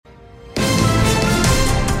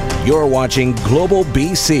You're watching Global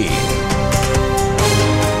BC.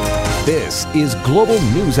 This is Global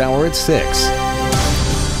News Hour at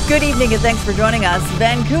 6. Good evening and thanks for joining us.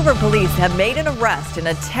 Vancouver police have made an arrest in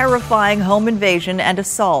a terrifying home invasion and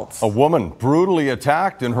assault. A woman brutally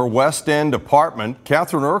attacked in her West End apartment.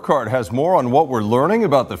 Catherine Urquhart has more on what we're learning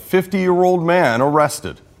about the 50-year-old man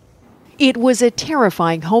arrested. It was a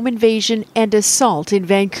terrifying home invasion and assault in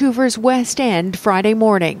Vancouver's West End Friday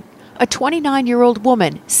morning. A 29-year-old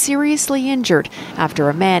woman seriously injured after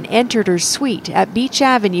a man entered her suite at Beach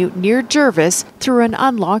Avenue near Jervis through an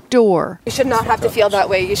unlocked door. You should not have to feel that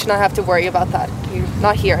way. You should not have to worry about that. You're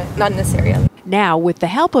not here, not in this area. Now, with the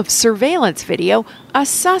help of surveillance video, a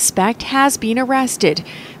suspect has been arrested.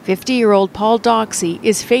 50-year-old Paul Doxey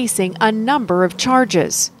is facing a number of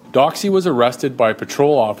charges. Doxey was arrested by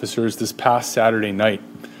patrol officers this past Saturday night.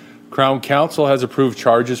 Crown Counsel has approved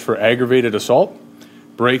charges for aggravated assault,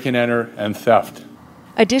 break-and-enter, and theft.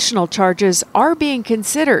 Additional charges are being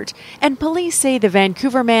considered, and police say the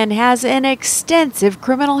Vancouver man has an extensive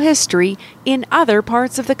criminal history in other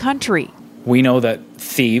parts of the country. We know that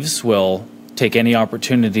thieves will take any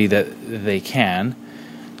opportunity that they can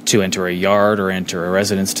to enter a yard or enter a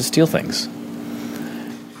residence to steal things.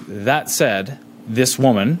 That said, this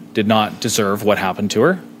woman did not deserve what happened to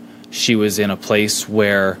her. She was in a place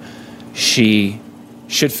where she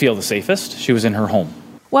should feel the safest. She was in her home.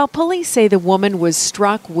 While police say the woman was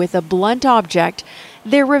struck with a blunt object,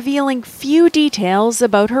 they're revealing few details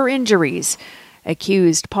about her injuries.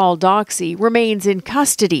 Accused Paul Doxey remains in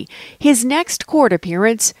custody. His next court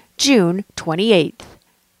appearance, June 28th.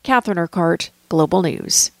 Catherine Urquhart, Global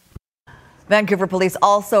News. Vancouver police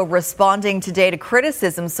also responding today to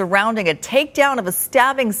criticism surrounding a takedown of a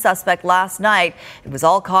stabbing suspect last night. It was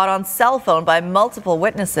all caught on cell phone by multiple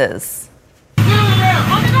witnesses.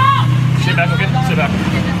 Sit back, okay? Sit back.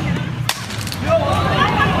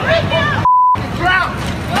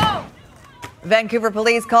 Vancouver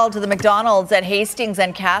police called to the McDonald's at Hastings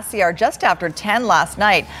and Cassiar just after 10 last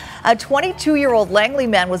night. A 22-year-old Langley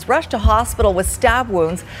man was rushed to hospital with stab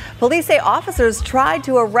wounds. Police say officers tried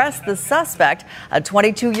to arrest the suspect, a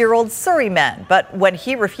 22-year-old Surrey man, but when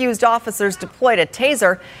he refused, officers deployed a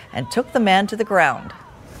taser and took the man to the ground.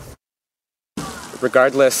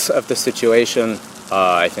 Regardless of the situation,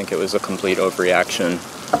 I think it was a complete overreaction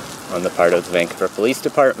on the part of the Vancouver Police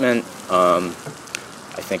Department.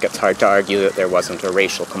 I think it's hard to argue that there wasn't a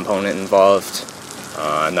racial component involved,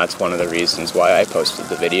 and that's one of the reasons why I posted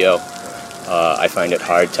the video. I find it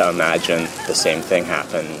hard to imagine the same thing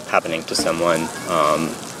happening to someone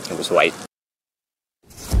who was white.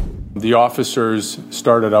 The officers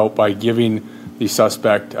started out by giving the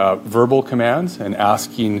suspect verbal commands and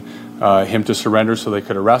asking him to surrender so they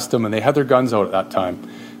could arrest him, and they had their guns out at that time.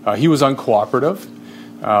 He was uncooperative.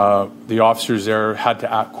 The officers there had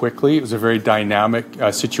to act quickly. It was a very dynamic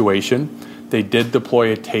situation. They did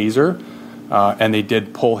deploy a taser, and they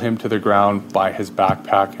did pull him to the ground by his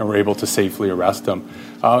backpack and were able to safely arrest him.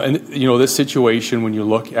 And, you know, this situation, when you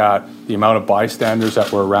look at the amount of bystanders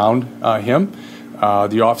that were around him,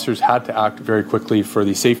 the officers had to act very quickly for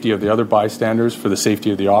the safety of the other bystanders, for the safety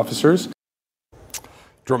of the officers.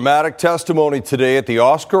 Dramatic testimony today at the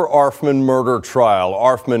Oscar Arfman murder trial.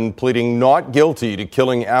 Arfman pleading not guilty to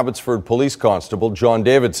killing Abbotsford Police Constable John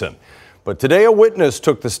Davidson. But today a witness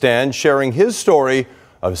took the stand sharing his story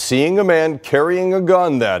of seeing a man carrying a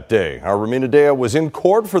gun that day. Our Romina Dea was in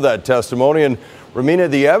court for that testimony, and Romina,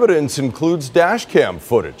 the evidence includes dash cam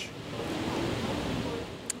footage.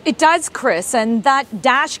 It does, Chris, and that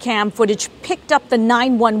dash cam footage picked up the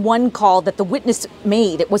 911 call that the witness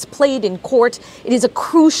made. It was played in court. It is a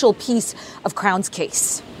crucial piece of Crown's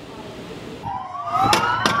case.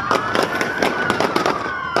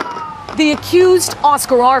 The accused,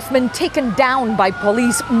 Oscar Arfman, taken down by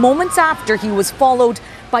police moments after he was followed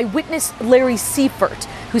by witness Larry Seifert,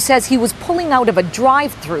 who says he was pulling out of a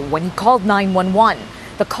drive-thru when he called 911.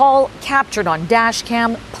 The call captured on dash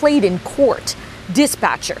cam, played in court.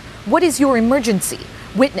 Dispatcher, what is your emergency?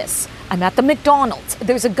 Witness, I'm at the McDonald's.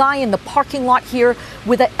 There's a guy in the parking lot here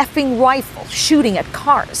with an effing rifle shooting at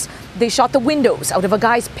cars. They shot the windows out of a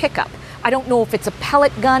guy's pickup. I don't know if it's a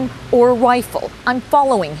pellet gun or a rifle. I'm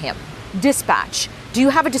following him. Dispatch, do you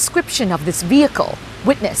have a description of this vehicle?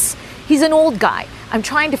 Witness, he's an old guy. I'm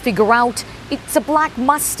trying to figure out. It's a black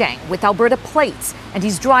Mustang with Alberta plates, and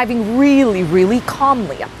he's driving really, really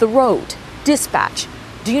calmly up the road. Dispatch,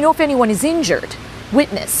 do you know if anyone is injured?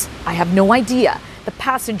 Witness, I have no idea. The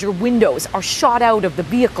passenger windows are shot out of the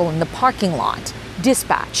vehicle in the parking lot.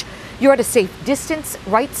 Dispatch, you're at a safe distance,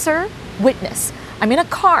 right, sir? Witness, I'm in a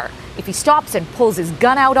car. If he stops and pulls his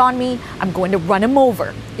gun out on me, I'm going to run him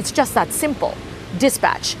over. It's just that simple.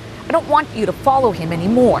 Dispatch, I don't want you to follow him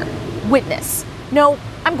anymore. Witness, no,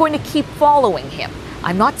 I'm going to keep following him.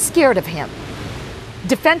 I'm not scared of him.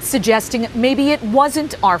 Defense suggesting maybe it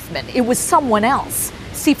wasn't Arfman, it was someone else.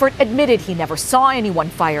 Seifert admitted he never saw anyone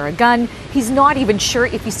fire a gun. He's not even sure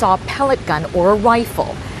if he saw a pellet gun or a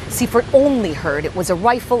rifle. Seifert only heard it was a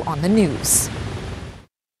rifle on the news.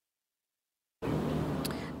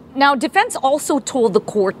 Now, defense also told the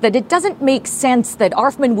court that it doesn't make sense that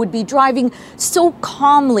Arfman would be driving so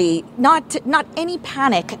calmly, not any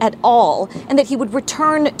panic at all, and that he would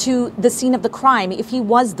return to the scene of the crime if he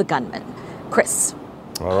was the gunman. Chris.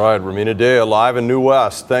 All right, Romina Daya live in New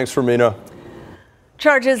West. Thanks, Romina.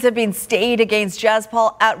 Charges have been stayed against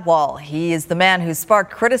Jaspal Atwal. He is the man who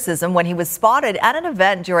sparked criticism when he was spotted at an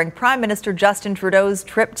event during Prime Minister Justin Trudeau's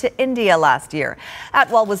trip to India last year.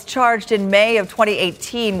 Atwal was charged in May of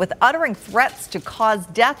 2018 with uttering threats to cause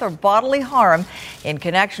death or bodily harm in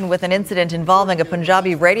connection with an incident involving a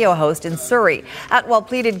Punjabi radio host in Surrey. Atwal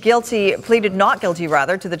pleaded not guilty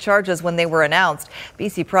to the charges when they were announced.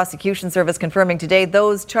 BC Prosecution Service confirming today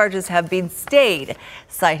those charges have been stayed,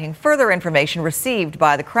 citing further information received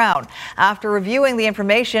by the Crown. After reviewing the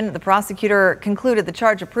information, the prosecutor concluded the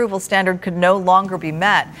charge approval standard could no longer be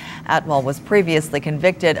met. Atwal was previously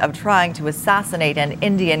convicted of trying to assassinate an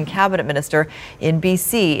Indian cabinet minister in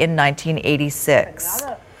BC in 1986.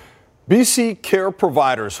 BC care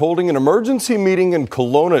providers holding an emergency meeting in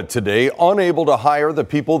Kelowna today, unable to hire the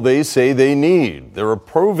people they say they need. They're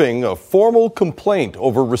approving a formal complaint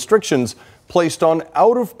over restrictions placed on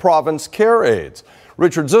out-of-province care aides.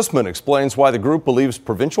 Richard Zussman explains why the group believes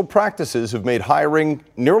provincial practices have made hiring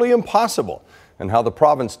nearly impossible and how the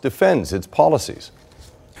province defends its policies.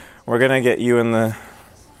 We're going to get you in the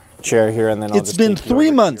chair here and then It's been 3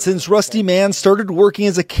 months since Rusty Mann started working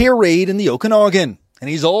as a care aide in the Okanagan, and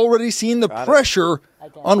he's already seen the pressure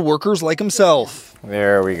on workers like himself.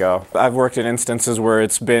 There we go. I've worked in instances where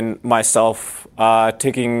it's been myself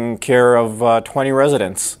taking care of 20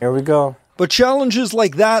 residents. Here we go. But challenges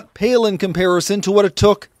like that pale in comparison to what it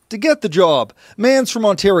took to get the job. Mann's from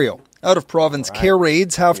Ontario. Out-of-province care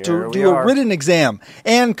aides have to do a written exam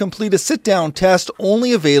and complete a sit-down test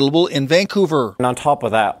only available in Vancouver. And on top of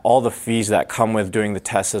that, all the fees that come with doing the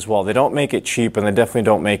tests as well. They don't make it cheap and they definitely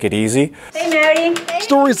don't make it easy. Hey, Mary.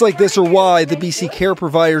 Stories like this are why the BC Care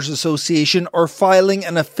Providers Association are filing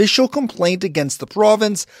an official complaint against the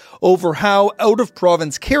province over how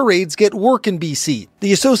out-of-province care aides get work in BC.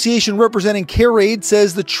 The association representing care aides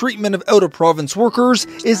says the treatment of out-of-province workers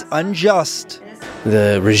is unjust.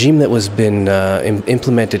 The regime that was been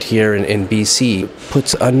implemented here in BC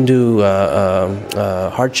puts undue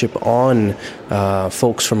hardship on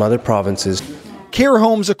folks from other provinces. Care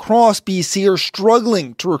homes across BC are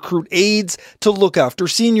struggling to recruit aides to look after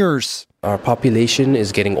seniors. Our population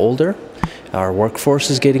is getting older, our workforce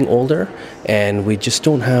is getting older, and we just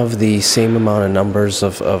don't have the same amount of numbers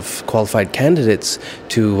of qualified candidates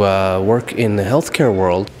to work in the healthcare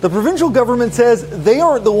world. The provincial government says they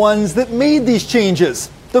aren't the ones that made these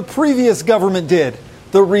changes. The previous government did.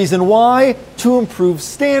 The reason why? To improve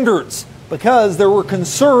standards, because there were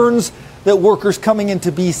concerns that workers coming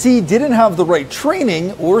into BC didn't have the right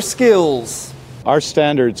training or skills. Our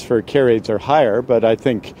standards for care aides are higher, but I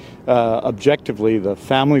think objectively the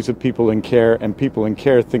families of people in care and people in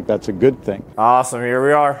care think that's a good thing. Awesome, here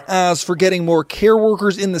we are. As for getting more care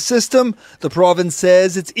workers in the system, the province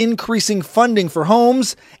says it's increasing funding for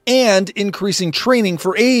homes and increasing training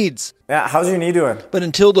for aides. Yeah, how's your knee doing? But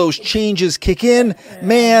until those changes kick in,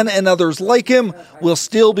 Mann and others like him will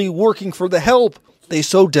still be working for the help they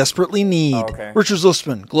so desperately need. Richard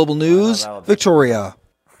Zussman, Global News, Victoria.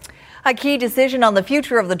 A key decision on the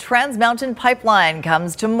future of the Trans Mountain Pipeline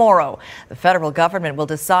comes tomorrow. The federal government will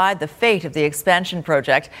decide the fate of the expansion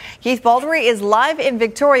project. Keith Baldry is live in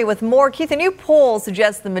Victoria with more. Keith, a new poll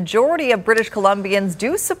suggests the majority of British Columbians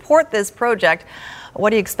do support this project.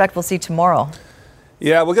 What do you expect we'll see tomorrow?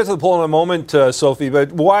 Yeah, we'll get to the poll in a moment, Sophie,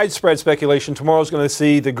 but widespread speculation tomorrow is going to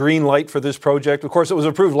see the green light for this project. Of course, it was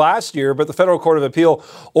approved last year, but the Federal Court of Appeal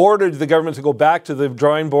ordered the government to go back to the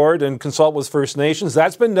drawing board and consult with First Nations.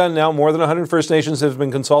 That's been done now. More than 100 First Nations have been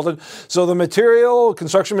consulted. So the material,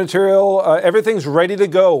 construction material, everything's ready to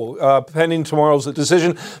go pending tomorrow's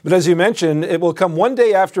decision. But as you mentioned, it will come one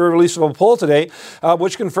day after a release of a poll today,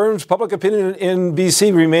 which confirms public opinion in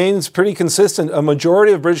BC remains pretty consistent. A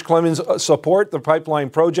majority of British Columbians support the pipeline pipeline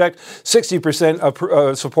project.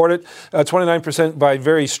 60% support it, 29% by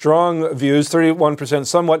very strong views, 31%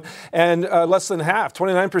 somewhat, and less than half,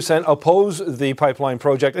 29% oppose the pipeline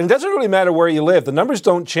project. And it doesn't really matter where you live. The numbers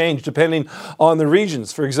don't change depending on the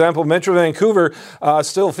regions. For example, Metro Vancouver,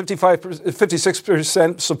 still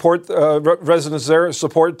 56% support, residents there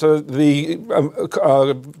support the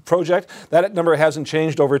project. That number hasn't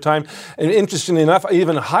changed over time. And interestingly enough,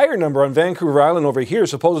 even a higher number on Vancouver Island over here,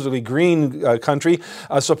 supposedly green country,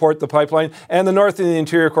 support the pipeline. And the north and the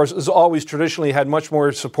interior, of course, has always traditionally had much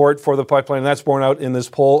more support for the pipeline. And that's borne out in this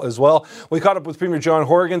poll as well. We caught up with Premier John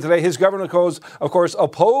Horgan today. His government, of course,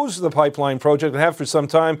 opposed the pipeline project and have for some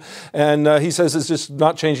time. And he says it's just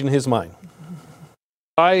not changing his mind.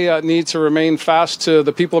 I need to remain fast to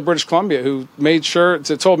the people of British Columbia who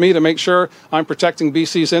told me to make sure I'm protecting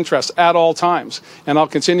BC's interests at all times. And I'll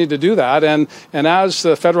continue to do that. And as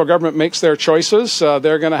the federal government makes their choices,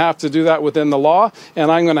 they're going to have to do that within the law.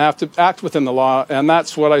 And I'm going to have to act within the law. And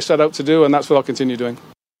that's what I set out to do. And that's what I'll continue doing.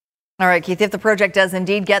 All right, Keith, if the project does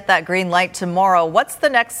indeed get that green light tomorrow, what's the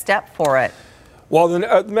next step for it? Well,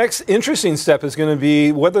 the next interesting step is going to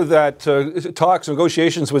be whether that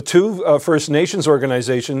negotiations with two First Nations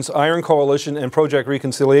organizations, Iron Coalition and Project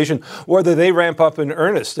Reconciliation, whether they ramp up in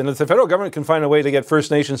earnest. And if the federal government can find a way to get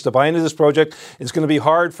First Nations to buy into this project, it's going to be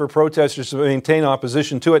hard for protesters to maintain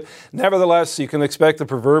opposition to it. Nevertheless, you can expect the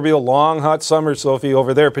proverbial long, hot summer, Sophie,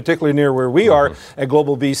 over there, particularly near where we are at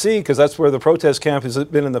Global BC, because that's where the protest camp has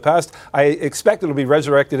been in the past. I expect it'll be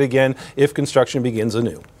resurrected again if construction begins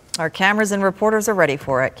anew. Our cameras and reporters are ready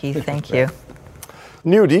for it, Keith. Thank you.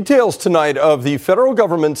 New details tonight of the federal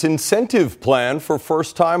government's incentive plan for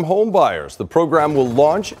first-time home buyers. The program will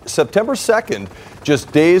launch September 2nd,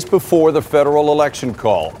 just days before the federal election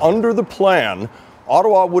call. Under the plan,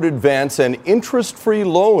 Ottawa would advance an interest-free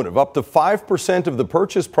loan of up to 5% of the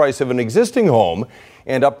purchase price of an existing home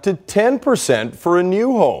and up to 10% for a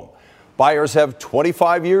new home. Buyers have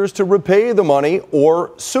 25 years to repay the money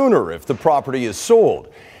or sooner if the property is sold.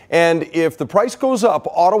 And if the price goes up,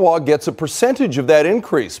 Ottawa gets a percentage of that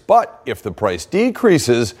increase. But if the price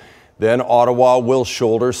decreases, then Ottawa will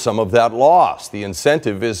shoulder some of that loss. The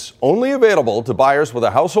incentive is only available to buyers with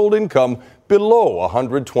a household income below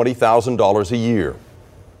 $120,000 a year.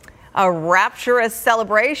 A rapturous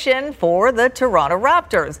celebration for the Toronto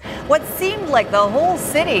Raptors. What seemed like the whole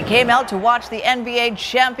city came out to watch the NBA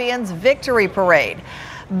champions' victory parade.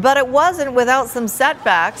 But it wasn't without some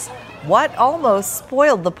setbacks. What almost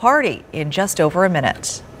spoiled the party in just over a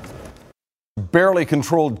minute. Barely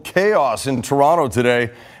controlled chaos in Toronto today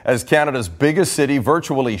as Canada's biggest city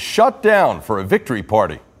virtually shut down for a victory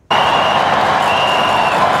party.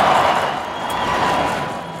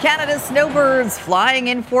 Canada's snowbirds flying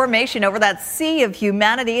in formation over that sea of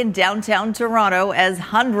humanity in downtown Toronto as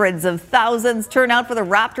hundreds of thousands turn out for the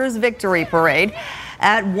Raptors victory parade.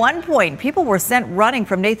 At one point, people were sent running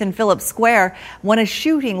from Nathan Phillips Square when a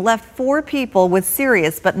shooting left 4 people with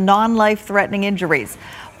serious but non-life-threatening injuries.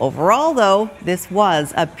 Overall, though, this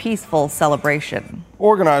was a peaceful celebration.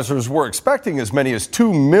 Organizers were expecting as many as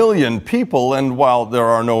 2 million people, and while there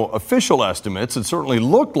are no official estimates, it certainly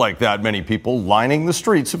looked like that many people lining the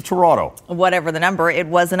streets of Toronto. Whatever the number, it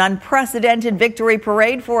was an unprecedented victory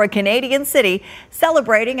parade for a Canadian city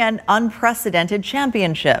celebrating an unprecedented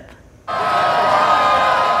championship.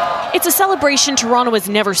 It's a celebration Toronto has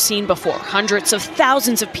never seen before. Hundreds of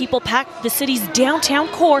thousands of people packed the city's downtown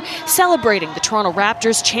core celebrating the Toronto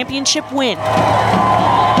Raptors championship win.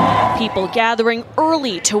 People gathering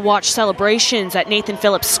early to watch celebrations at Nathan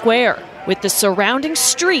Phillips Square, with the surrounding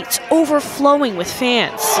streets overflowing with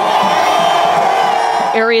fans.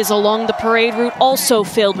 Areas along the parade route also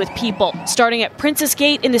filled with people, starting at Princess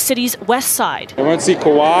Gate in the city's west side. I want to see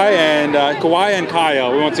Kawhi and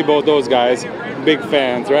Kyle. We want to see both those guys. Big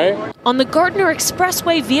fans, right? On the Gardiner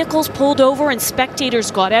Expressway, vehicles pulled over and spectators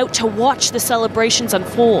got out to watch the celebrations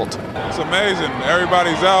unfold. It's amazing.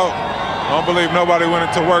 Everybody's out. I don't believe nobody went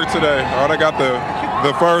into work today, or they got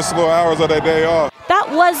the first little hours of their day off.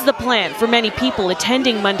 That was the plan for many people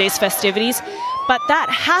attending Monday's festivities. But that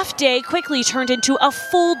half day quickly turned into a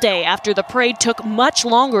full day after the parade took much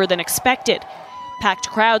longer than expected. Packed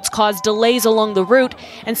crowds caused delays along the route,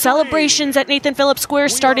 and celebrations at Nathan Phillips Square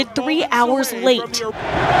started 3 hours late.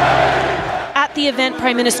 At the event,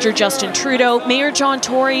 Prime Minister Justin Trudeau, Mayor John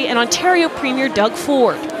Tory, and Ontario Premier Doug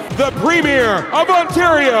Ford. The Premier of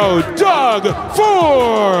Ontario, Doug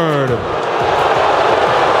Ford!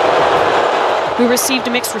 We received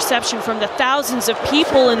a mixed reception from the thousands of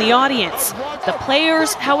people in the audience. The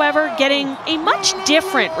players, however, getting a much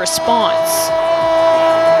different response.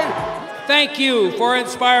 Thank you for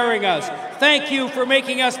inspiring us. Thank you for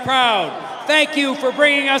making us proud. Thank you for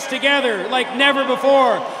bringing us together like never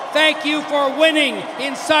before. Thank you for winning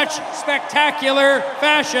in such spectacular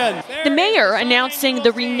fashion. The mayor announcing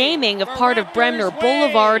the renaming of part of Bremner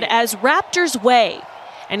Boulevard as Raptors Way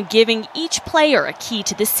and giving each player a key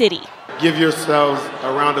to the city. Give yourselves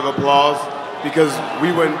a round of applause because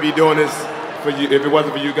we wouldn't be doing this for you if it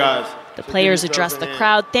wasn't for you guys. The players addressed the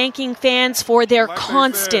crowd, thanking fans for their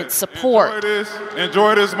constant support.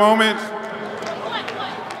 Enjoy this moment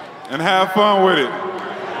and have fun with it.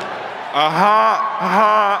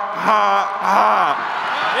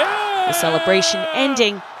 The celebration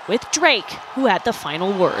ending with Drake, who had the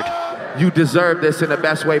final word. You deserve this in the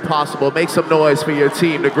best way possible. Make some noise for your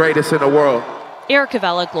team, the greatest in the world. Erica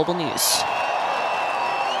Vela, Global News.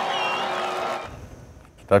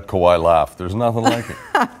 That Kawhi laugh, there's nothing like it.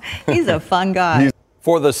 He's a fun guy.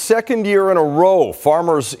 For the second year in a row,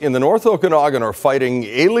 farmers in the North Okanagan are fighting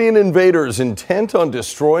alien invaders intent on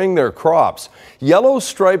destroying their crops.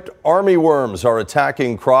 Yellow-striped armyworms are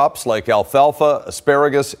attacking crops like alfalfa,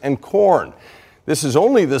 asparagus, and corn. This is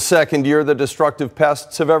only the second year that destructive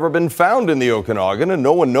pests have ever been found in the Okanagan, and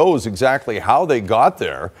no one knows exactly how they got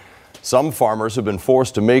there. Some farmers have been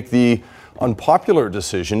forced to make the unpopular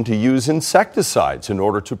decision to use insecticides in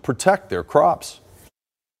order to protect their crops.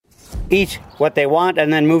 Eat what they want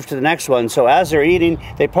and then move to the next one. So as they're eating,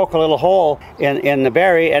 they poke a little hole in the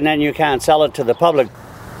berry and then you can't sell it to the public.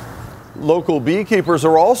 Local beekeepers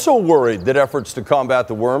are also worried that efforts to combat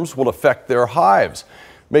the worms will affect their hives.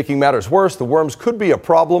 Making matters worse, the worms could be a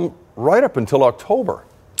problem right up until October.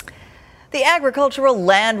 The Agricultural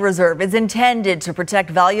Land Reserve is intended to protect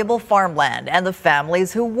valuable farmland and the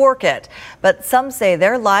families who work it. But some say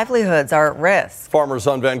their livelihoods are at risk. Farmers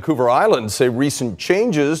on Vancouver Island say recent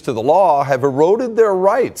changes to the law have eroded their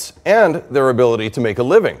rights and their ability to make a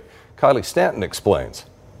living. Kylie Stanton explains.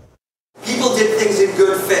 People did things in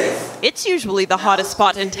good faith. It's usually the hottest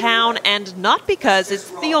spot in town, and not because it's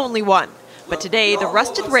the only one. But today, the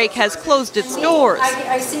Rusted Rake has closed its doors.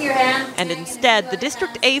 I see your hand. And instead, the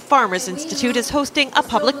District A Farmers Institute is hosting a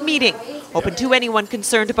public meeting, open to anyone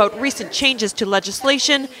concerned about recent changes to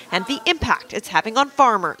legislation and the impact it's having on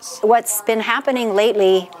farmers. What's been happening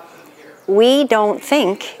lately, we don't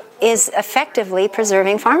think is effectively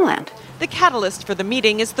preserving farmland. The catalyst for the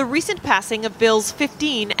meeting is the recent passing of Bills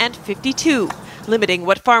 15 and 52, limiting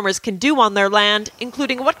what farmers can do on their land,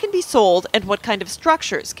 including what can be sold and what kind of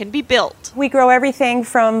structures can be built. We grow everything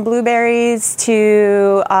from blueberries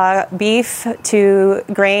to beef to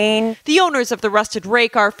grain. The owners of the Rusted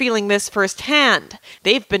Rake are feeling this firsthand.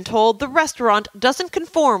 They've been told the restaurant doesn't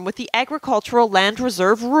conform with the Agricultural Land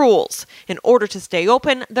Reserve rules. In order to stay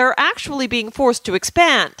open, they're actually being forced to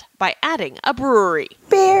expand by adding a brewery.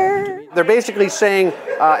 Beer. They're basically saying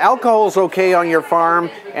alcohol is okay on your farm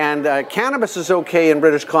and cannabis is okay in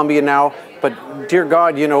British Columbia now, but dear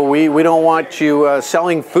God, you know, we don't want you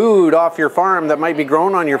selling food off your farm that might be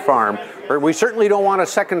grown on your farm. Or we certainly don't want a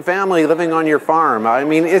second family living on your farm. I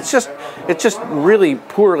mean, it's just really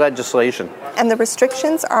poor legislation. And the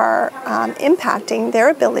restrictions are impacting their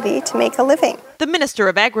ability to make a living. The Minister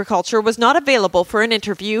of Agriculture was not available for an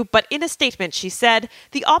interview, but in a statement she said,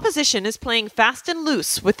 the opposition is playing fast and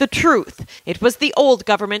loose with the truth. It was the old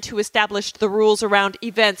government who established the rules around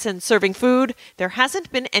events and serving food. There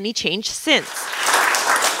hasn't been any change since.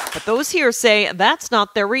 But those here say that's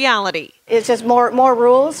not their reality. It's just more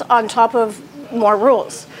rules on top of more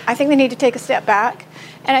rules. I think they need to take a step back.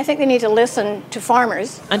 And I think they need to listen to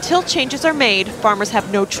farmers. Until changes are made, farmers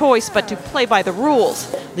have no choice but to play by the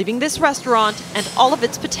rules, leaving this restaurant and all of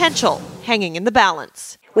its potential hanging in the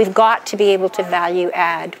balance. We've got to be able to value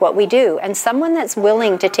add what we do. And someone that's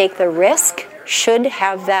willing to take the risk should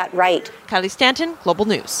have that right. Kylie Stanton, Global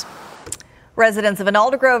News. Residents of an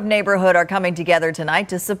Aldergrove neighborhood are coming together tonight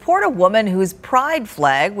to support a woman whose pride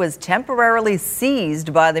flag was temporarily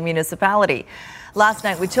seized by the municipality. Last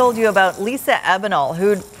night, we told you about Lisa Ebenall,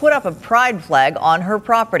 who'd put up a pride flag on her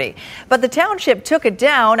property. But the township took it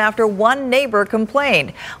down after one neighbor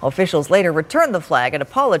complained. Officials later returned the flag and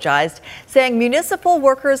apologized, saying municipal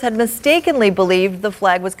workers had mistakenly believed the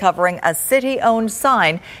flag was covering a city-owned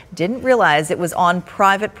sign, didn't realize it was on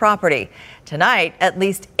private property. Tonight, at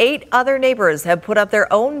least 8 other neighbors have put up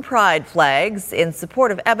their own pride flags in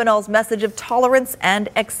support of Ebenall's message of tolerance and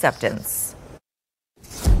acceptance.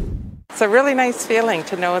 It's a really nice feeling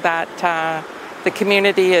to know that the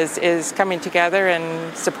community is coming together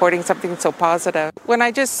and supporting something so positive. When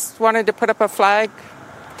I just wanted to put up a flag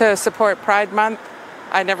to support Pride Month,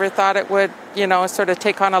 I never thought it would, sort of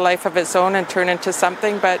take on a life of its own and turn into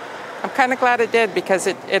something, but I'm kind of glad it did because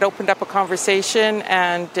it opened up a conversation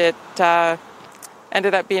and it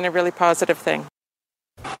ended up being a really positive thing.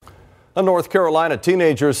 A North Carolina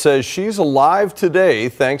teenager says she's alive today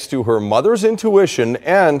thanks to her mother's intuition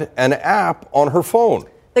and an app on her phone.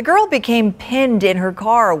 The girl became pinned in her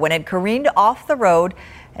car when it careened off the road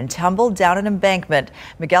and tumbled down an embankment.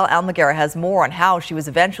 Miguel Almaguer has more on how she was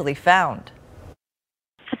eventually found.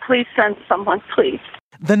 Please send someone, please.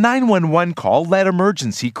 The 911 call led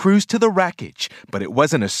emergency crews to the wreckage, but it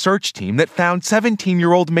wasn't a search team that found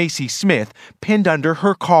 17-year-old Macy Smith pinned under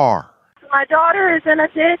her car. My daughter is in a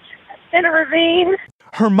ditch, in a ravine.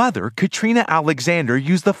 Her mother, Katrina Alexander,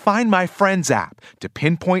 used the Find My Friends app to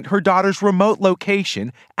pinpoint her daughter's remote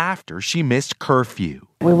location after she missed curfew.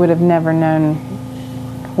 We would have never known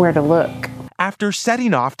where to look. After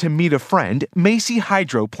setting off to meet a friend, Macy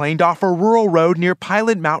hydroplaned off a rural road near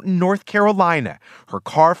Pilot Mountain, North Carolina, her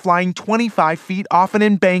car flying 25 feet off an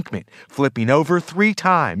embankment, flipping over 3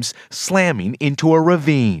 times, slamming into a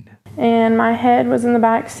ravine. And my head was in the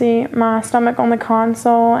back seat, my stomach on the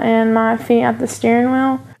console, and my feet at the steering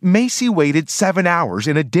wheel. Macy waited 7 hours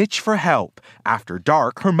in a ditch for help. After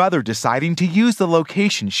dark, her mother deciding to use the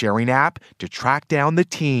location sharing app to track down the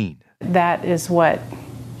teen. That is what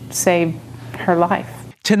saved her life.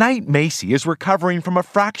 Tonight, Macy is recovering from a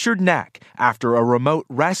fractured neck after a remote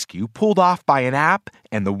rescue pulled off by an app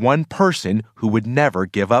and the one person who would never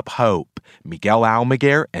give up hope. Miguel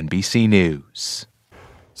Almaguer, NBC News.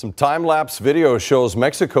 Some time-lapse video shows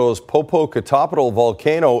Mexico's Popocatépetl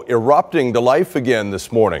volcano erupting to life again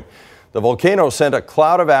this morning. The volcano sent a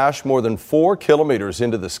cloud of ash more than 4 kilometers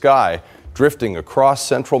into the sky, drifting across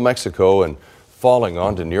central Mexico and falling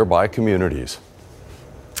onto nearby communities.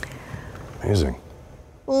 Amazing.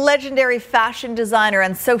 Legendary fashion designer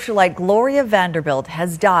and socialite Gloria Vanderbilt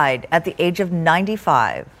has died at the age of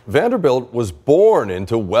 95. Vanderbilt was born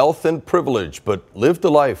into wealth and privilege, but lived a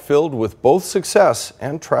life filled with both success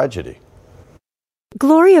and tragedy.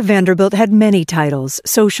 Gloria Vanderbilt had many titles: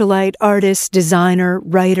 socialite, artist, designer,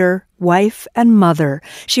 writer, wife, and mother.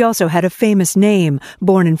 She also had a famous name,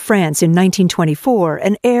 born in France in 1924,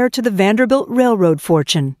 and heir to the Vanderbilt Railroad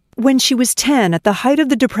fortune. When she was 10, at the height of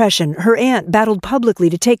the Depression, her aunt battled publicly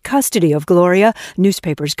to take custody of Gloria.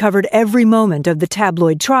 Newspapers covered every moment of the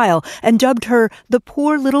tabloid trial and dubbed her the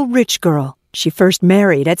poor little rich girl. She first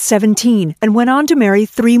married at 17 and went on to marry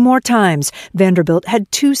 3 more times. Vanderbilt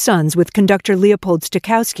had 2 sons with conductor Leopold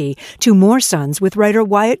Stokowski, 2 more sons with writer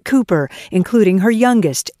Wyatt Cooper, including her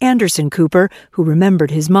youngest, Anderson Cooper, who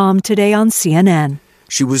remembered his mom today on CNN.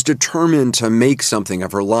 She was determined to make something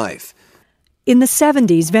of her life. In the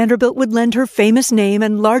 70s, Vanderbilt would lend her famous name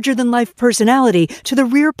and larger-than-life personality to the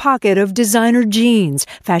rear pocket of designer jeans,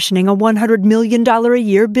 fashioning a $100 million a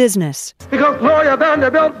year business. Because Gloria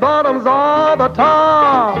Vanderbilt bottoms all the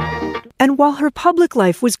time. And while her public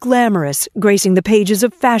life was glamorous, gracing the pages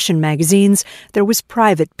of fashion magazines, there was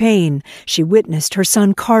private pain. She witnessed her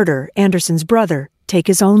son Carter, Anderson's brother, take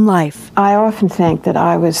his own life. I often think that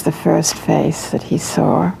I was the first face that he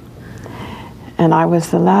saw, and I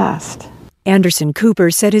was the last. Anderson Cooper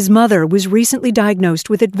said his mother was recently diagnosed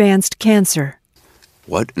with advanced cancer.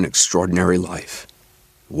 What an extraordinary life.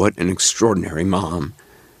 What an extraordinary mom.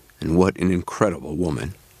 And what an incredible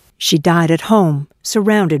woman. She died at home,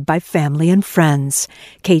 surrounded by family and friends.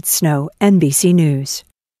 Kate Snow, NBC News.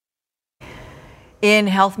 In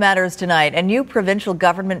Health Matters tonight, a new provincial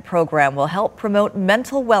government program will help promote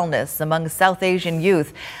mental wellness among South Asian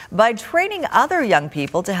youth by training other young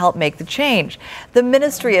people to help make the change. The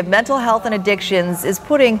Ministry of Mental Health and Addictions is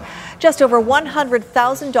putting just over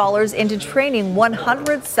 $100,000 into training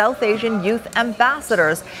 100 South Asian youth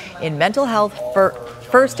ambassadors in mental health for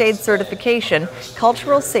first aid certification,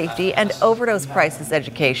 cultural safety, and overdose crisis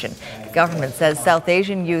education. The government says South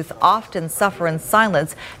Asian youth often suffer in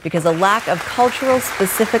silence because of lack of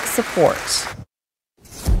cultural-specific support.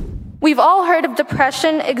 We've all heard of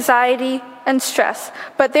depression, anxiety, and stress,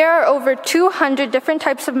 but there are over 200 different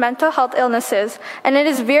types of mental health illnesses, and it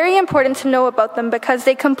is very important to know about them because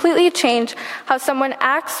they completely change how someone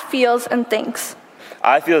acts, feels, and thinks.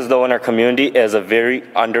 I feel as though in our community it is a very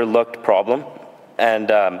underlooked problem.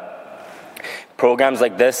 And programs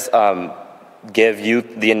like this give youth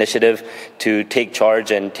the initiative to take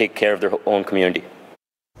charge and take care of their own community.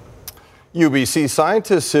 UBC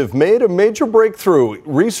scientists have made a major breakthrough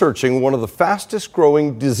researching one of the fastest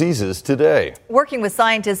growing diseases today. Working with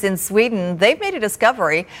scientists in Sweden, they've made a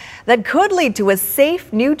discovery that could lead to a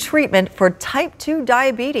safe new treatment for type 2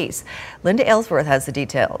 diabetes. Linda Aylesworth has the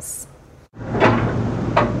details.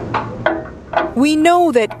 We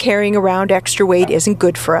know that carrying around extra weight isn't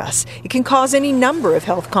good for us. It can cause any number of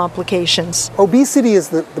health complications. Obesity is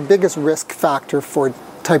the biggest risk factor for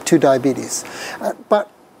type 2 diabetes. But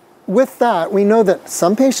with that, we know that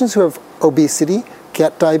some patients who have obesity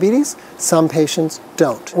get diabetes, some patients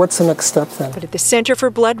don't. What's the next step then? But at the Centre for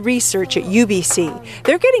Blood Research at UBC,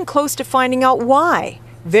 they're getting close to finding out why.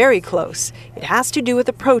 Very close. It has to do with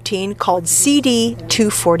a protein called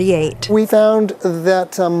CD248. We found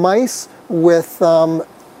that mice with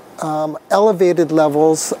elevated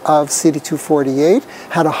levels of CD248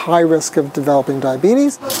 had a high risk of developing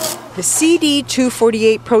diabetes. The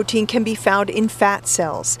CD248 protein can be found in fat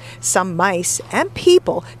cells. Some mice and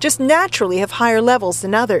people just naturally have higher levels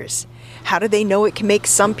than others. How do they know it can make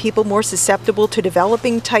some people more susceptible to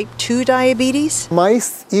developing type 2 diabetes?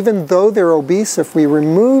 Mice, even though they're obese, if we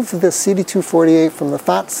remove the CD248 from the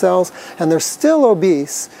fat cells and they're still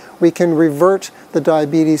obese, we can revert the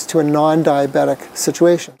diabetes to a non-diabetic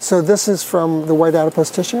situation. So this is from the white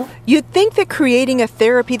adipose tissue? You'd think that creating a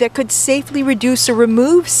therapy that could safely reduce or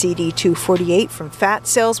remove CD248 from fat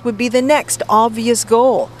cells would be the next obvious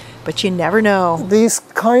goal. But you never know. These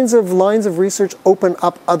kinds of lines of research open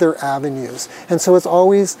up other avenues. And so it's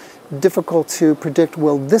always difficult to predict,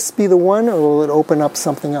 will this be the one or will it open up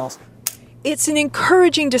something else? It's an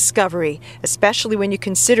encouraging discovery, especially when you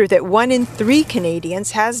consider that 1 in 3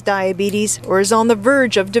 Canadians has diabetes or is on the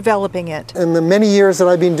verge of developing it. In the many years that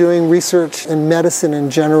I've been doing research in medicine in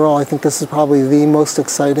general, I think this is probably the most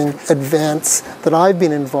exciting advance that I've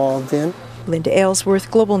been involved in. Linda Aylesworth,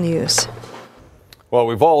 Global News. Well,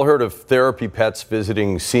 we've all heard of therapy pets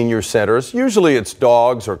visiting senior centers. Usually it's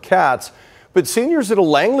dogs or cats, but seniors at a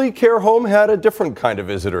Langley care home had a different kind of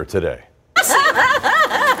visitor today.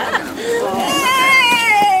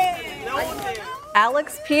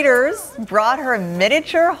 Alex Peters brought her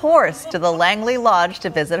miniature horse to the Langley Lodge to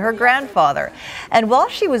visit her grandfather. And while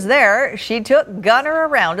she was there, she took Gunner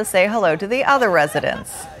around to say hello to the other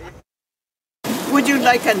residents. Would you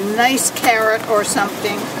like a nice carrot or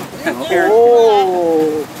something?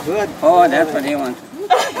 Oh, good. Oh, that's what he wants.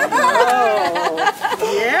 Oh,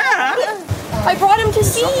 yeah. I brought him to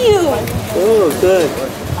see you. Oh, good.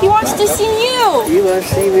 He wants to see you. He wants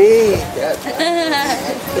to see me.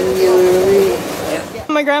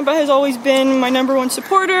 My grandpa has always been my number one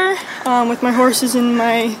supporter with my horses in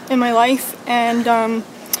my life, and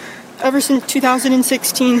ever since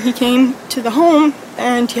 2016 he came to the home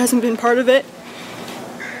and he hasn't been part of it,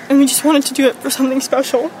 and we just wanted to do it for something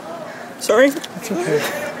special. Sorry. It's okay.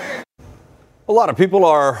 A lot of people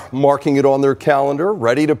are marking it on their calendar,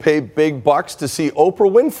 ready to pay big bucks to see Oprah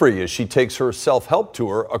Winfrey as she takes her self-help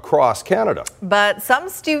tour across Canada. But some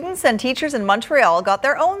students and teachers in Montreal got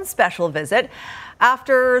their own special visit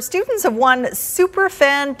after students of one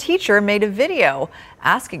superfan teacher made a video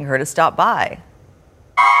asking her to stop by.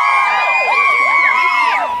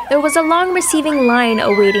 There was a long receiving line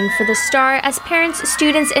awaiting for the star as parents,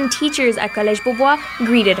 students, and teachers at Collège Beaubois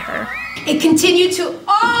greeted her. It continued to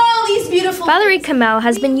all these beautiful... Valerie Kamel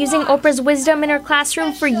has been using Oprah's wisdom in her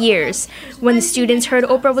classroom for years. When the students heard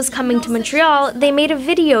Oprah was coming to Montreal, they made a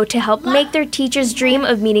video to help make their teacher's dream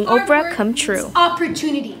of meeting Oprah come true.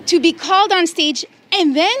 Opportunity to be called on stage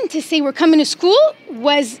and then to say we're coming to school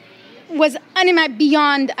was unimaginable,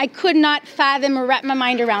 beyond. I could not fathom or wrap my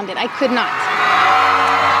mind around it. I could not.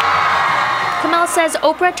 Kamel says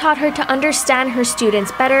Oprah taught her to understand her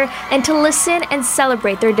students better and to listen and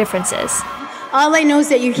celebrate their differences. All I know is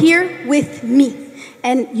that you're here with me,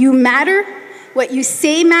 and you matter. What you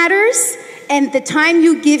say matters, and the time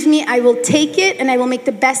you give me, I will take it, and I will make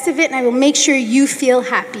the best of it, and I will make sure you feel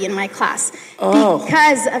happy in my class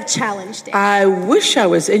because of Challenge Day. I wish I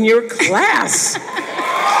was in your class.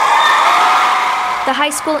 The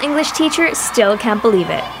high school English teacher still can't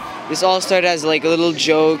believe it. This all started as like a little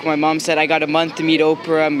joke. My mom said I got a month to meet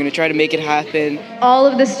Oprah. I'm going to try to make it happen. All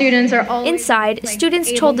of the students are Inside,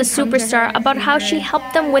 students told the superstar about how she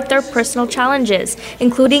helped them with their personal challenges,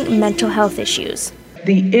 including mental health issues.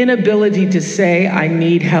 The inability to say I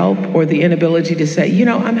need help, or the inability to say, you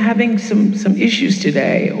know, I'm having some issues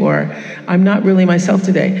today, or I'm not really myself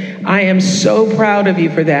today. I am so proud of you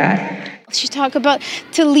for that. She talked about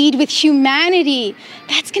to lead with humanity.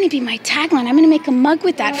 That's going to be my tagline. I'm going to make a mug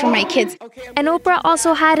with that for my kids. And Oprah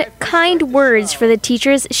also had kind words for the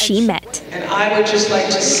teachers she met. And I would just like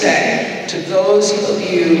to say to those of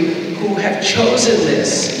you who have chosen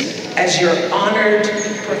this as your honored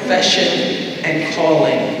profession and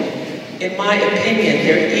calling, in my opinion,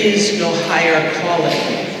 there is no higher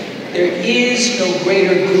calling. There is no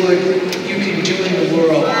greater good you can do in the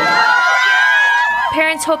world.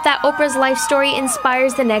 Parents hope that Oprah's life story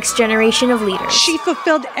inspires the next generation of leaders. She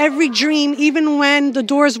fulfilled every dream, even when the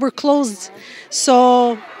doors were closed.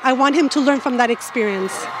 So I want him to learn from that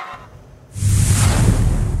experience.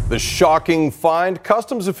 The shocking find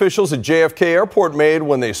customs officials at JFK Airport made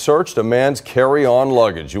when they searched a man's carry-on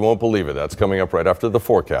luggage. You won't believe it. That's coming up right after the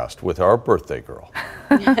forecast with our birthday girl.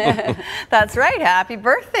 That's right. Happy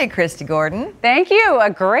birthday, Christy Gordon. Thank you. A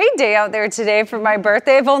great day out there today for my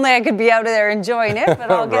birthday. If only I could be out of there enjoying it,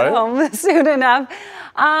 but I'll get home soon enough.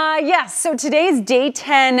 Yes, so today's day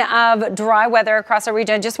 10 of dry weather across our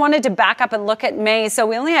region. I just wanted to back up and look at May. So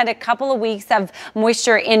we only had a couple of weeks of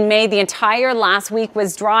moisture in May. The entire last week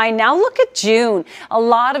was dry. Now look at June. A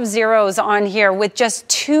lot of zeros on here with just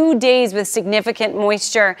 2 days with significant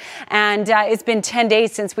moisture. And it's been 10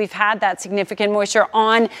 days since we've had that significant moisture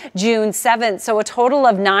on June 7th. So a total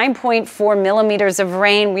of 9.4 millimeters of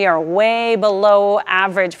rain. We are way below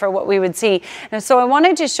average for what we would see. And so I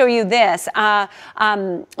wanted to show you this.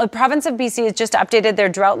 The province of BC has just updated their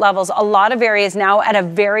drought levels. A lot of areas now at a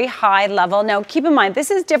very high level. Now, keep in mind, this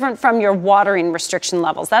is different from your watering restriction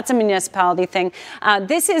levels. That's a municipality thing.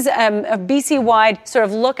 This is a BC-wide sort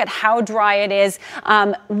of look at how dry it is.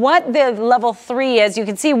 What the level 3 is, you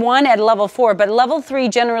can see one at level 4, but level 3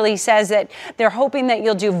 generally says that they're hoping that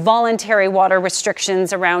you'll do voluntary water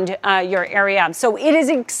restrictions around your area. So it is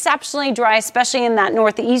exceptionally dry, especially in that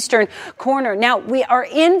northeastern corner. Now, we are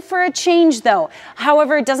in for a change, though.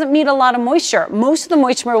 However, it doesn't mean a lot of moisture. Most of the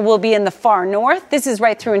moisture will be in the far north. This is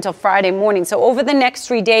right through until Friday morning. So over the next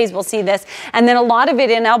 3 days, we'll see this. And then a lot of it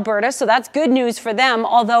in Alberta. So that's good news for them,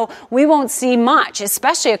 although we won't see much,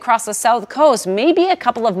 especially across the south coast. Maybe a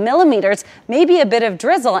couple of millimeters, maybe a bit of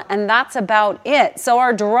drizzle, and that's about it. So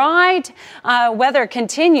our dry weather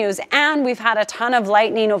continues, and we've had a ton of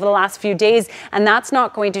lightning over the last few days, and that's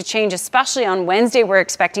not going to change, especially on Wednesday. We're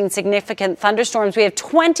expecting significant thunderstorms. We have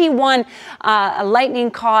 21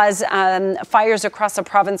 lightning cause fires across the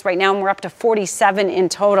province right now, and we're up to 47 in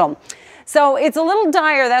total. So it's a little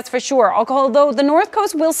dire, that's for sure. Although the north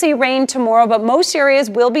coast will see rain tomorrow, but most areas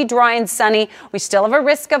will be dry and sunny. We still have a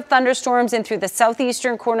risk of thunderstorms in through the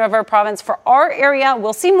southeastern corner of our province. For our area,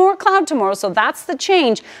 we'll see more cloud tomorrow, so that's the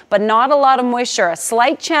change, but not a lot of moisture. A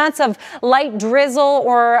slight chance of light drizzle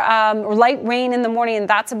or light rain in the morning, and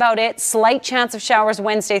that's about it. Slight chance of showers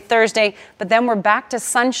Wednesday, Thursday, but then we're back to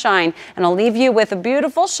sunshine. And I'll leave you with a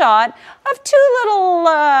beautiful shot of two little...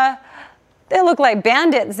 they look like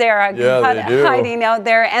bandits there hiding out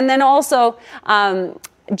there. And then also,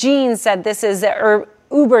 Jean said this is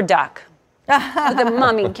Uber duck with a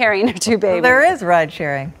mummy carrying her two babies. There is ride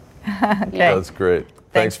sharing. Okay. That's great.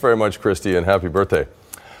 Thanks very much, Christy, and happy birthday.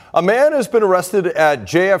 A man has been arrested at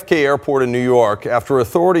JFK Airport in New York after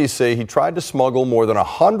authorities say he tried to smuggle more than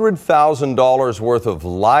 $100,000 worth of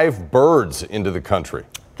live birds into the country.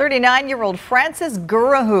 39-year-old Francis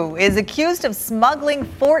Gurahu is accused of smuggling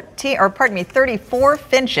 34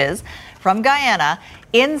 finches from Guyana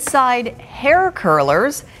inside hair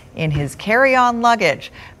curlers in his carry-on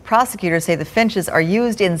luggage. Prosecutors say the finches are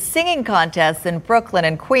used in singing contests in Brooklyn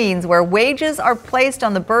and Queens, where wages are placed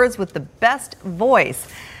on the birds with the best voice.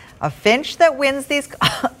 A finch that wins these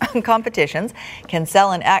competitions can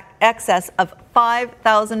sell in excess of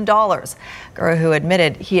 $5,000. Gurahu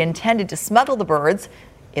admitted he intended to smuggle the birds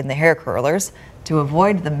in the hair curlers to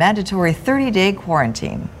avoid the mandatory 30-day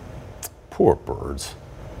quarantine. Poor birds.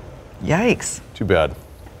 Yikes. Too bad.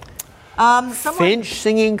 Finch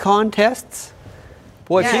singing contests?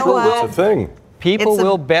 Boy, yeah, people will. It's a thing. People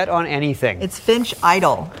will bet on anything. It's Finch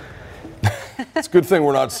Idol. It's a good thing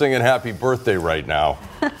we're not singing Happy Birthday right now.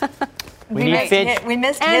 We need Finch. We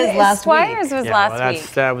missed his last week. Squires was last week.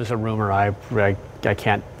 That was a rumor. I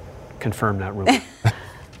can't confirm that rumor.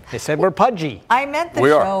 They said we're pudgy. I meant the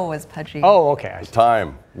show was pudgy. Oh, okay.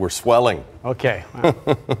 Time. We're swelling. Okay. Well,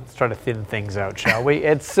 let's try to thin things out, shall we?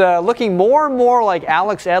 It's looking more and more like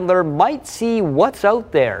Alex Edler might see what's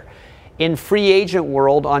out there in free agent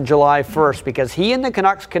world on July 1st because he and the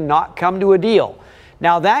Canucks cannot come to a deal.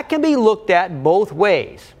 Now, that can be looked at both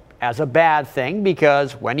ways as a bad thing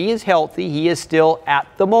because when he is healthy, he is still, at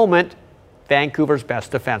the moment, Vancouver's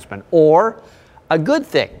best defenseman. Or a good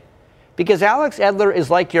thing. Because Alex Edler is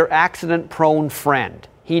like your accident-prone friend.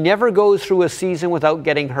 He never goes through a season without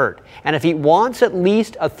getting hurt. And if he wants at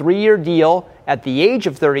least a 3-year deal at the age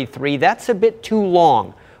of 33, that's a bit too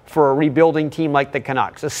long for a rebuilding team like the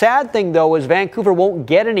Canucks. The sad thing, though, is Vancouver won't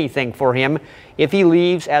get anything for him if he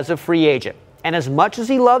leaves as a free agent. And as much as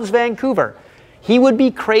he loves Vancouver, he would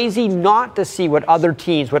be crazy not to see what other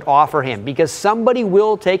teams would offer him because somebody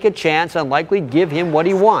will take a chance and likely give him what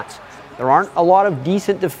he wants. There aren't a lot of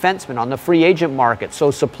decent defensemen on the free agent market,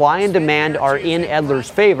 so supply and demand are in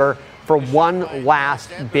Edler's favor for one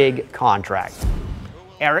last big contract.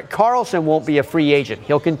 Erik Karlsson won't be a free agent.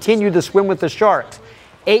 He'll continue to swim with the Sharks.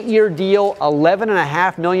 8-year deal,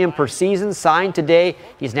 $11.5 million per season, signed today.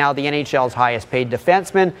 He's now the NHL's highest-paid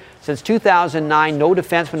defenseman. Since 2009, no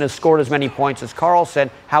defenseman has scored as many points as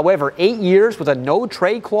Karlsson. However, 8 years with a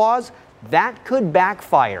no-trade clause, that could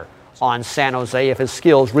backfire on San Jose if his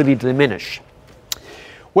skills really diminish.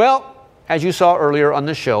 Well, as you saw earlier on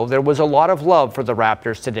the show, there was a lot of love for the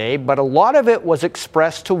Raptors today, but a lot of it was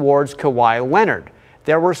expressed towards Kawhi Leonard.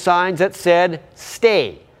 There were signs that said,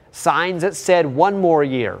 stay. Signs that said 1 more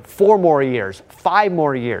year, 4 more years, 5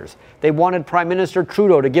 more years. They wanted Prime Minister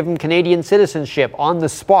Trudeau to give him Canadian citizenship on the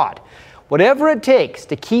spot. Whatever it takes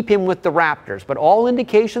to keep him with the Raptors, but all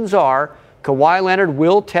indications are Kawhi Leonard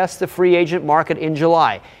will test the free agent market in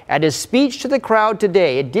July. At his speech to the crowd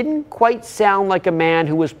today, it didn't quite sound like a man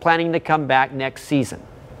who was planning to come back next season.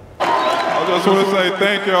 I just want to say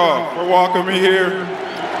thank y'all for welcoming me here.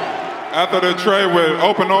 After the trade with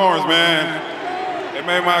open arms, man, it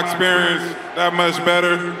made my experience that much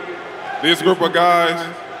better. This group of guys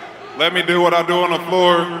let me do what I do on the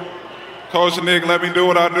floor. Coach Nick let me do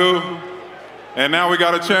what I do. And now we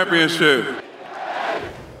got a championship.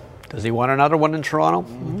 Does he want another one in Toronto?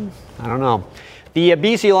 I don't know. The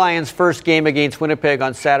BC Lions' first game against Winnipeg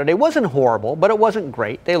on Saturday wasn't horrible, but it wasn't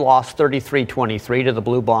great. They lost 33-23 to the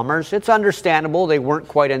Blue Bombers. It's understandable they weren't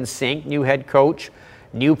quite in sync. New head coach,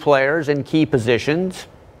 new players in key positions.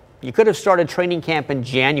 You could have started training camp in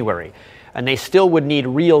January, and they still would need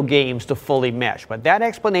real games to fully mesh. But that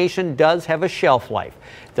explanation does have a shelf life.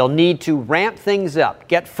 They'll need to ramp things up,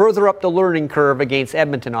 get further up the learning curve against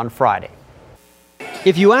Edmonton on Friday.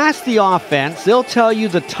 If you ask the offense, they'll tell you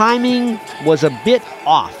the timing was a bit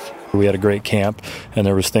off. We had a great camp, and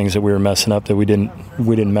there was things that we were messing up that we didn't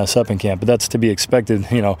mess up in camp. But that's to be expected,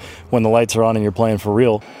 when the lights are on and you're playing for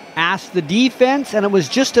real. Asked the defense, and it was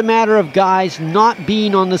just a matter of guys not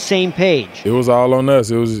being on the same page. It was all on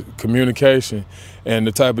us. It was communication. And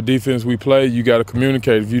the type of defense we play, you got to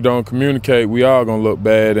communicate. If you don't communicate, we all going to look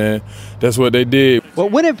bad, and that's what they did.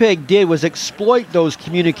 What Winnipeg did was exploit those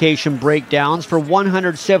communication breakdowns for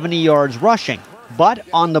 170 yards rushing. But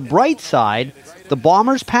on the bright side, the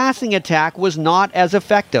Bombers' passing attack was not as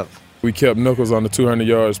effective. We kept Nichols on the 200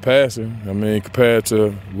 yards passing. Compared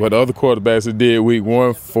to what other quarterbacks did week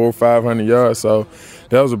 1, 400-500 yards. So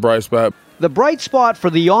that was a bright spot. The bright spot for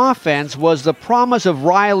the offense was the promise of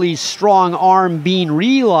Riley's strong arm being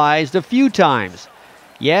realized a few times.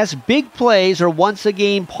 Yes, big plays are once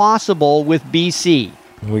again possible with BC.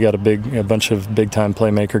 We got a bunch of big-time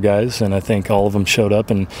playmaker guys, and I think all of them showed up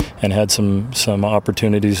and had some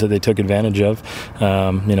opportunities that they took advantage of.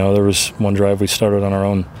 There was one drive we started on our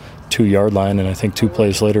own 2-yard line, and I think 2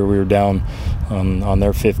 plays later we were down on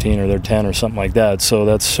their 15 or their 10 or something like that. So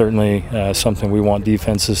that's certainly something we want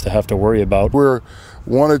defenses to have to worry about. We're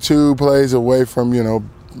 1 or 2 plays away from,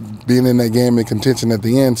 being in that game and contention at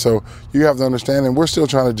the end. So you have to understand, and we're still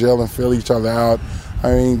trying to gel and fill each other out.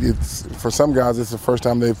 It's for some guys, it's the first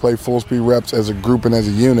time they've played full speed reps as a group and as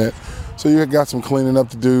a unit. So you got some cleaning up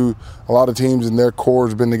to do. A lot of teams and their core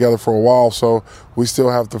has been together for a while, so we still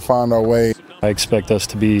have to find our way. I expect us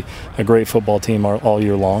to be a great football team all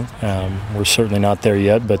year long. We're certainly not there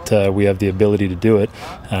yet, but we have the ability to do it.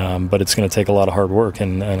 But it's going to take a lot of hard work,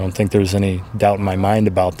 and I don't think there's any doubt in my mind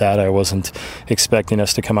about that. I wasn't expecting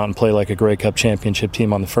us to come out and play like a Grey Cup championship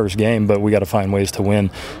team on the first game, but we got to find ways to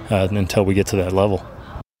win until we get to that level.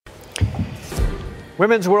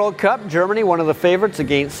 Women's World Cup, Germany, one of the favorites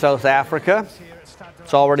against South Africa.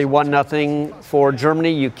 It's already 1-0 for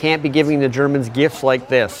Germany. You can't be giving the Germans gifts like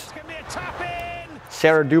this.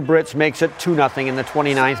 Sarah Dubritz makes it 2-0 in the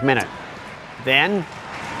 29th minute. Then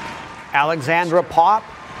Alexandra Popp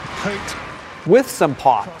with some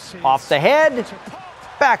pop. Off the head,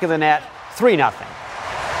 back of the net, 3-0.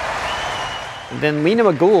 And then Lena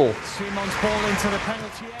Magool.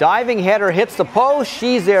 Diving header hits the post.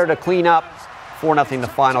 She's there to clean up. 4-0 the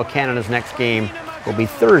final. Canada's next game will be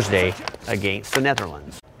Thursday against the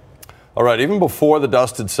Netherlands. All right, even before the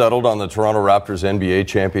dust had settled on the Toronto Raptors NBA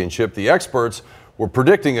championship, the experts were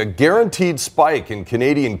predicting a guaranteed spike in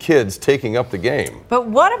Canadian kids taking up the game. But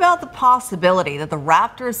what about the possibility that the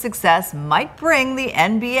Raptors' success might bring the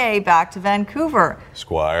NBA back to Vancouver?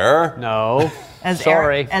 Squire? No.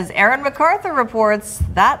 Sorry. As Aaron MacArthur reports,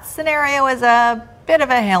 that scenario is a bit of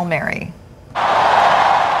a Hail Mary.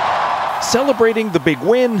 Celebrating the big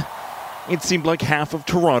win, it seemed like half of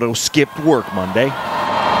Toronto skipped work Monday.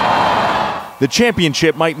 The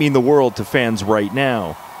championship might mean the world to fans right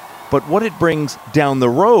now, but what it brings down the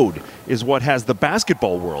road is what has the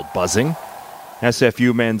basketball world buzzing.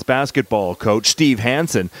 SFU men's basketball coach Steve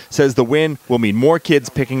Hansen says the win will mean more kids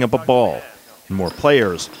picking up a ball, and more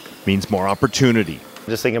players means more opportunity.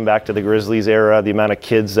 Just thinking back to the Grizzlies era, the amount of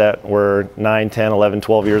kids that were 9, 10, 11,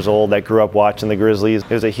 12 years old that grew up watching the Grizzlies.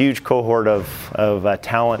 There's a huge cohort of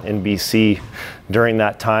talent in BC during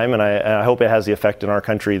that time, and I hope it has the effect in our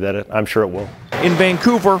country that I'm sure it will. In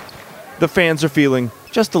Vancouver, the fans are feeling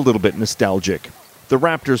just a little bit nostalgic. The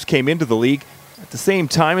Raptors came into the league at the same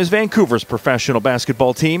time as Vancouver's professional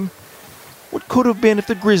basketball team. What could have been if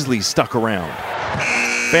the Grizzlies stuck around?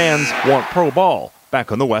 Fans want pro ball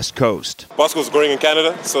back on the West Coast. Basketball's growing in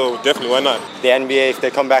Canada, so definitely, why not? The NBA, if they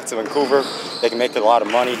come back to Vancouver, they can make a lot of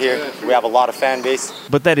money here. We have a lot of fan base.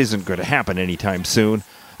 But that isn't going to happen anytime soon.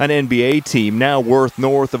 An NBA team now worth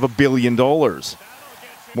north of $1 billion.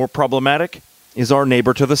 More problematic is our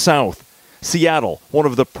neighbor to the south, Seattle, one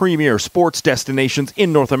of the premier sports destinations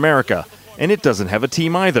in North America, and it doesn't have a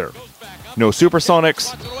team either. No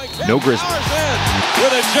Supersonics, no Grizzlies.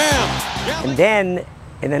 And then,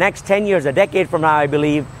 in the next 10 years, a decade from now, I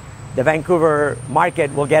believe, the Vancouver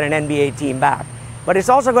market will get an NBA team back. But it's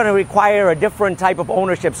also going to require a different type of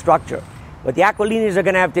ownership structure. What the Aquilinis are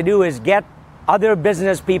going to have to do is get other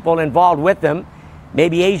business people involved with them,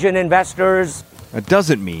 maybe Asian investors. That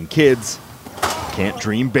doesn't mean kids can't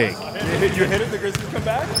dream big. Did you hit it? The Grizzlies come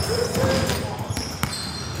back?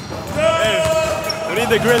 Hey, we need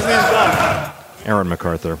the Grizzlies back. Aaron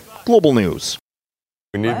MacArthur, Global News.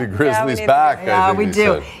 We need the Grizzlies back. Yeah, I think we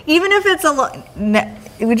do. said. Even if it's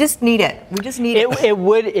we just need it. We just need it.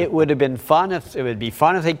 It would have been fun if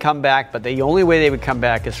they'd come back, but the only way they would come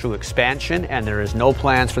back is through expansion, and there is no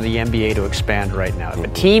plans for the NBA to expand right now. If a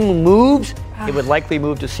team moves, it would likely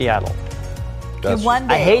move to Seattle. One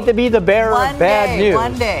day. I hate to be the bearer of bad news.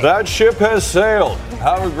 One day. That ship has sailed.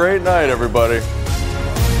 Have a great night, everybody.